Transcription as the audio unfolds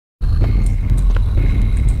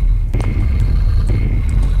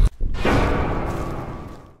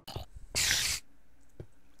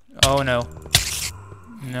Oh no.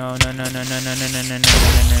 No, no, no, no, no, no, no, no, no, no,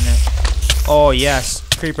 no, no, no. Oh yes,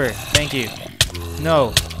 creeper. Thank you.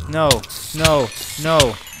 No, no, no,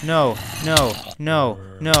 no, no, no, no,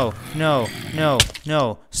 no, no, no,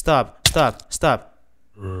 no. Stop, stop, stop.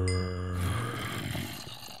 Woo!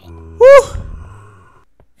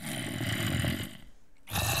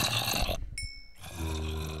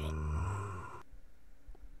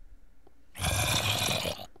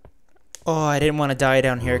 Oh, I didn't want to die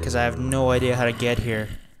down here because I have no idea how to get here.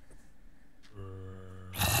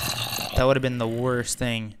 That would have been the worst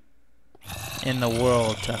thing in the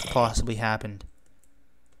world to have possibly happened.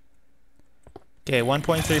 Okay,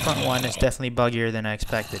 1.3.1 is definitely buggier than I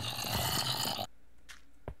expected.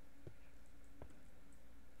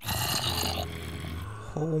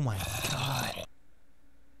 Oh my god.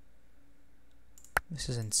 This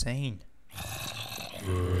is insane.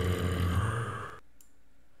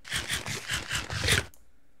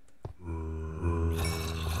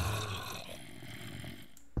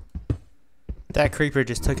 That creeper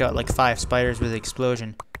just took out like 5 spiders with the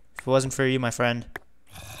explosion. If it wasn't for you, my friend,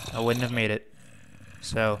 I wouldn't have made it.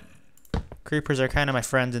 So, creepers are kind of my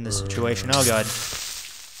friends in this situation. Oh god.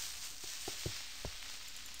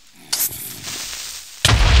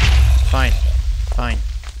 Fine. Fine.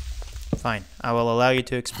 Fine. I will allow you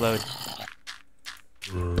to explode.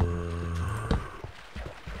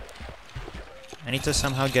 I need to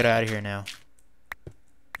somehow get out of here now.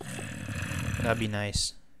 That'd be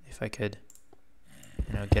nice if I could,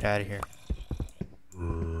 you know, get out of here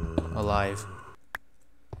alive.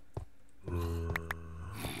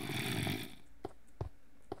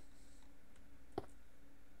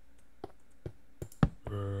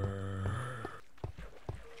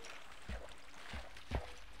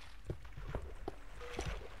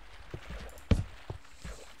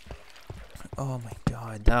 Oh my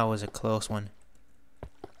god, that was a close one.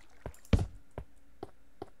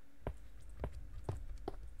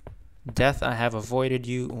 Death, I have avoided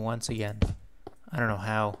you once again. I don't know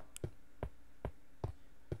how.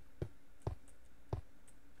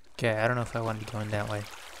 Okay, I don't know if I want to be going that way.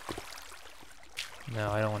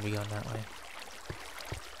 No, I don't want to be going that way.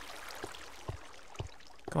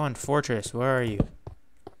 Go on, Fortress, where are you?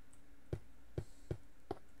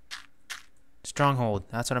 Stronghold,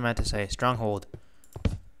 that's what I meant to say. Stronghold.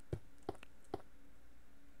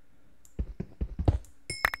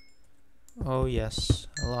 Oh yes,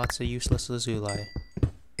 lots of useless lazuli.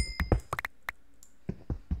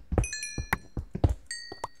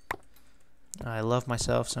 I love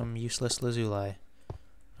myself some useless lazuli.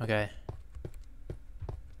 Okay.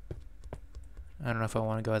 I don't know if I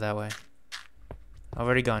want to go that way. I've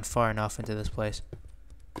already gone far enough into this place.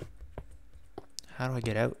 How do I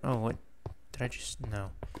get out? Oh, what? Did I just... No.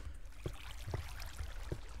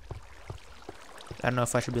 I don't know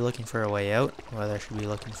if I should be looking for a way out, or whether I should be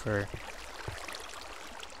looking for...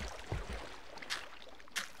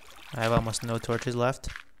 I have almost no torches left.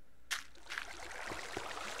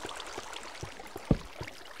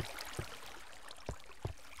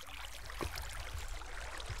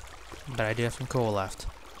 But I do have some coal left.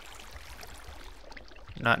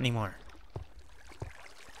 Not anymore.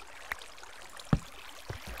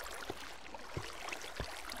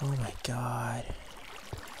 Oh my god.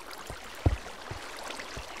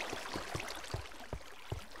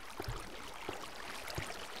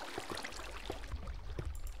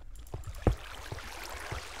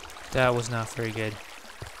 That was not very good.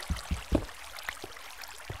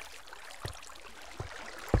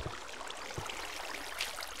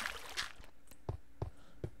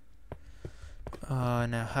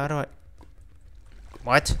 Now how do I...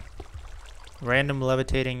 What? Random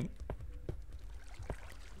levitating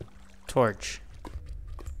torch.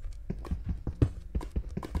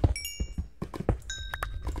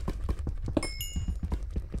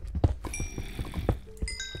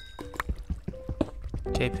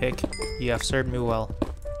 Okay, pig, you have served me well.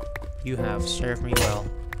 You have served me well.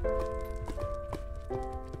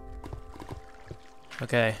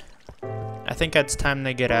 Okay. I think it's time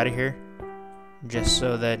to get out of here. Just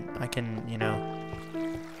so that I can, you know,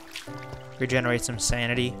 regenerate some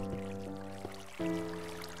sanity.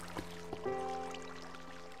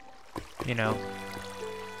 You know.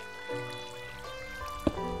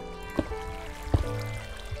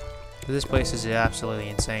 This place is absolutely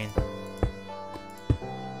insane.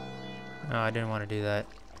 No, I didn't want to do that.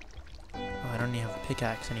 Oh, I don't even have a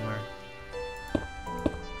pickaxe anymore.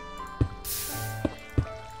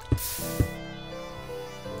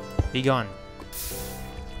 Be gone.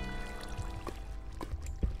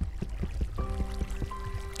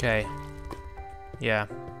 Okay. Yeah.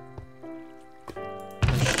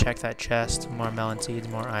 Let's check that chest. More melon seeds,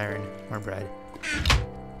 more iron, more bread.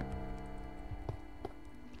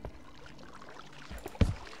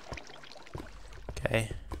 Okay.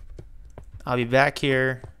 I'll be back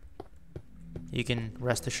here. You can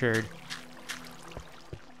rest assured.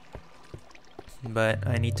 But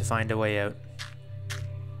I need to find a way out.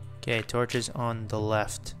 Okay, torches on the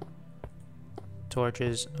left.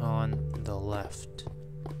 Torches on the left.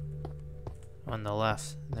 On the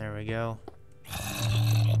left. There we go.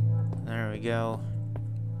 There we go.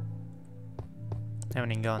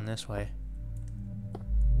 Haven't even gone this way.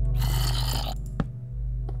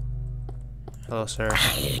 Hello, sir.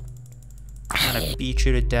 I'm gonna beat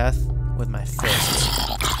you to death with my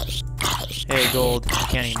fists. Hey, gold. I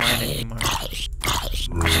can't even mine it anymore.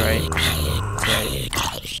 That's right.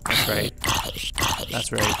 That's right.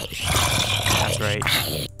 That's right. That's right.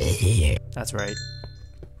 That's right. That's right.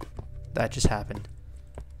 That just happened.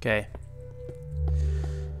 Okay.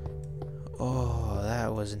 Oh,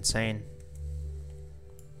 that was insane.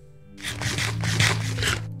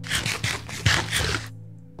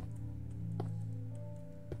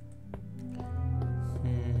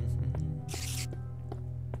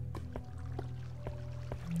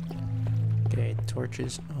 Okay,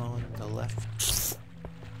 torches on the left.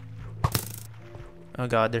 Oh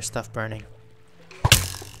god, there's stuff burning.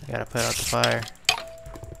 I gotta put out the fire.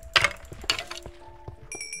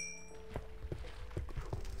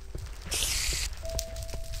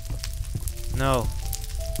 No.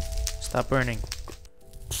 Stop burning.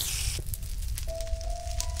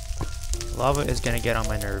 Lava is gonna get on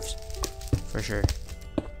my nerves. For sure.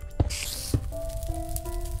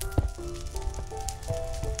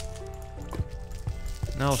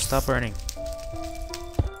 No, stop burning.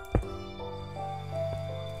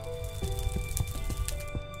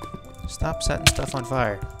 Stop setting stuff on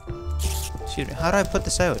fire. Excuse me, how do I put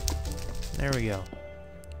this out? There we go.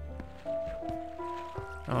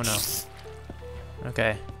 Oh no.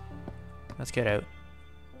 Okay. Let's get out.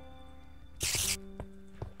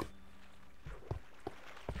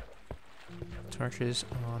 Torches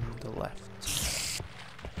on the left.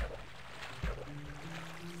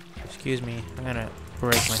 Excuse me, I'm gonna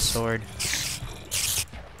break my sword.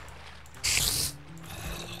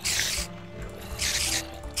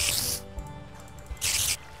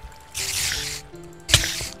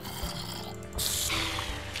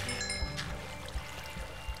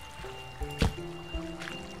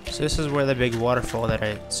 So this is where the big waterfall that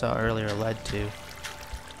I saw earlier led to.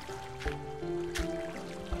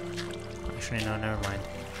 Actually, no, never mind.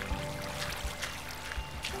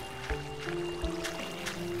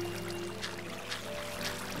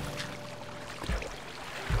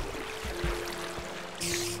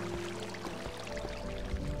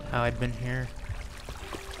 How I'd been here?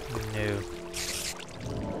 No.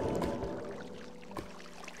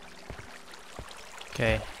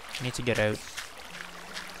 Okay, I need to get out.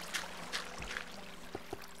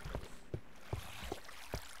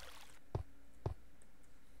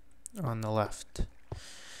 On the left.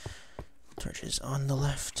 Torches on the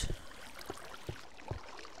left.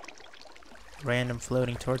 Random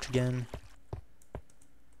floating torch again.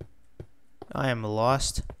 I am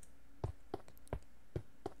lost.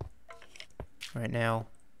 Right now.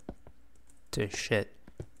 To shit.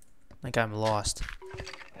 Like I'm lost.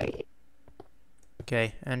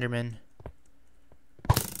 Okay, Enderman.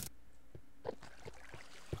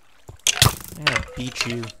 I'm gonna beat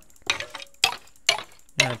you.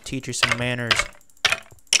 I'm gonna teach you some manners.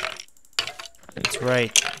 That's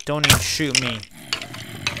right. Don't even shoot me.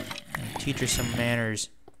 I'm gonna teach you some manners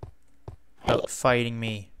about fighting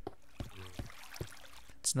me.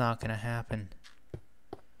 It's not gonna happen.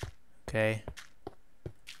 Okay.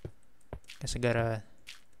 Guess I gotta...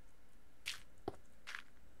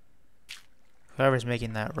 Whoever's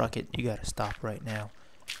making that rocket, you gotta stop right now.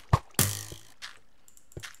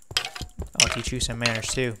 I'll teach you some manners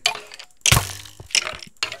too.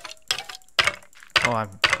 Oh,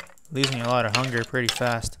 I'm losing a lot of hunger pretty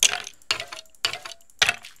fast.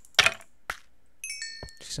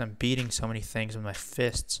 Because I'm beating so many things with my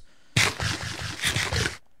fists.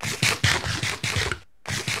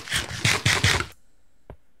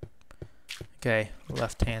 Okay,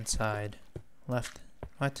 left hand side. Left.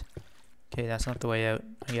 What? Okay, that's not the way out,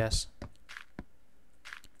 I guess.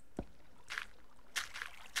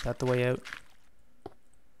 Is that the way out?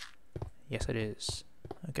 Yes, it is.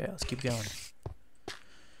 Okay, let's keep going.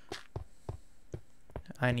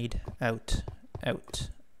 I need out,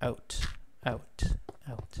 out, out, out,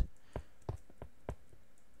 out.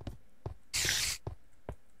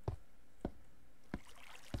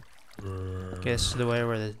 Okay, this is the way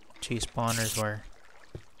where the cheese spawners were.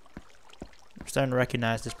 starting to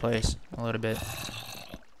recognize this place a little bit.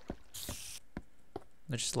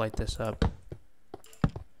 Let's just light this up.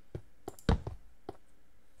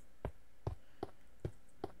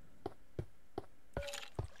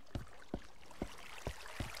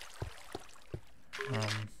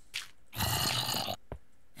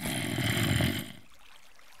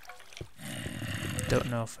 Don't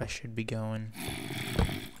know if I should be going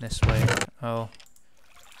this way. Oh,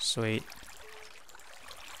 sweet.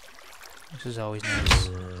 This is always nice.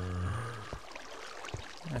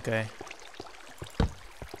 Okay.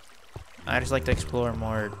 I just like to explore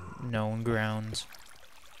more known grounds.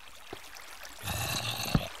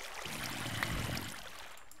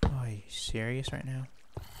 Oh, are you serious right now?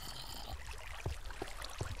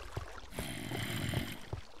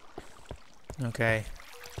 Okay.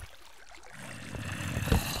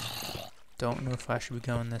 Don't know if I should be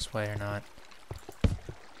going this way or not.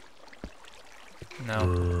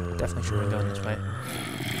 No, definitely should be going this way.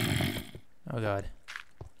 Oh god.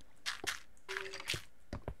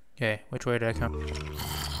 Okay, which way did I come?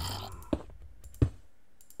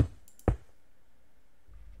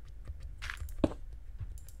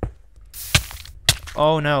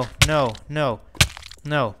 Oh no, no, no,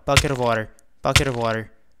 no. Bucket of water, bucket of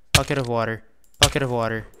water, bucket of water, bucket of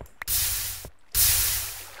water.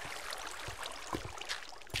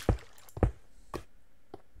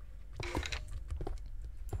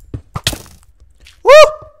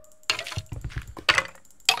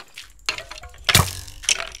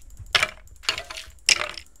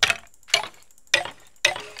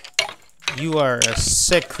 You are a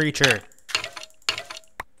sick creature.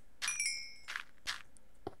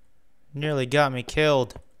 Nearly got me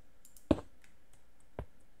killed.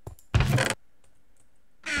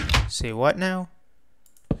 See what now?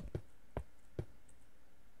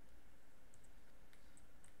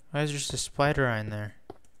 Why is there just a spider eye in there?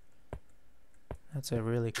 That's a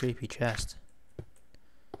really creepy chest.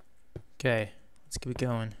 Okay, let's keep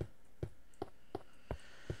going.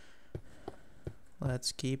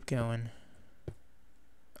 Let's keep going.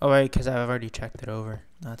 Oh right, because I've already checked it over.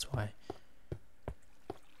 That's why.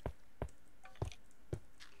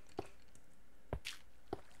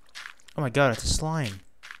 Oh my god, it's a slime.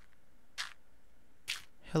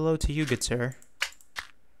 Hello to you, good sir.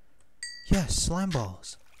 Yes, slime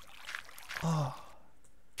balls. Oh,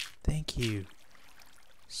 thank you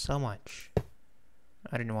so much.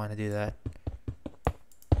 I didn't want to do that.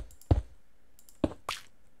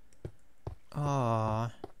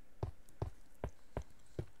 Aww.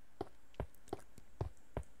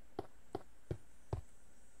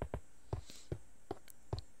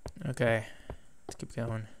 Okay, let's keep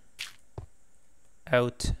going.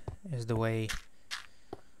 Out is the way.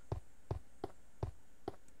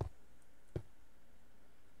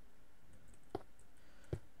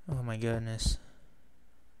 Oh my goodness.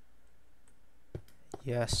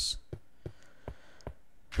 Yes.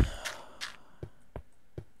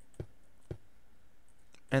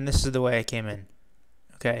 And this is the way I came in.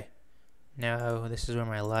 Okay. Now this is where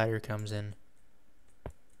my ladder comes in.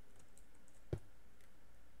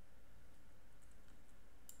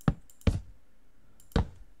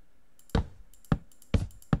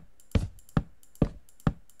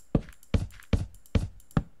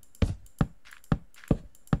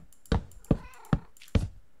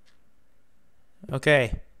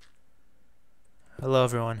 Okay. Hello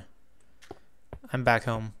everyone. I'm back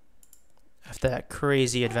home. After that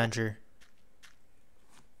crazy adventure.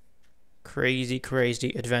 Crazy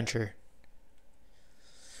adventure.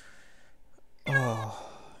 Oh.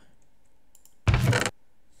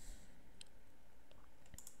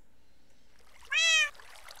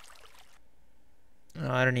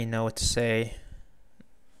 I don't even know what to say.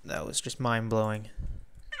 That was just mind-blowing.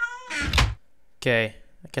 Okay.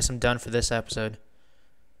 I guess I'm done for this episode.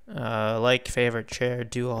 Like, favorite, share,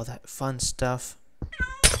 do all that fun stuff.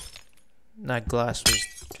 That glass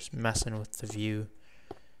was just messing with the view.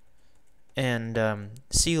 And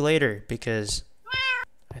see you later, because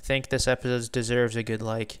I think this episode deserves a good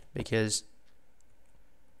like, because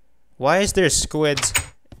why is there squids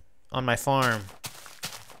on my farm?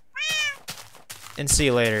 And see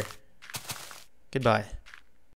you later. Goodbye.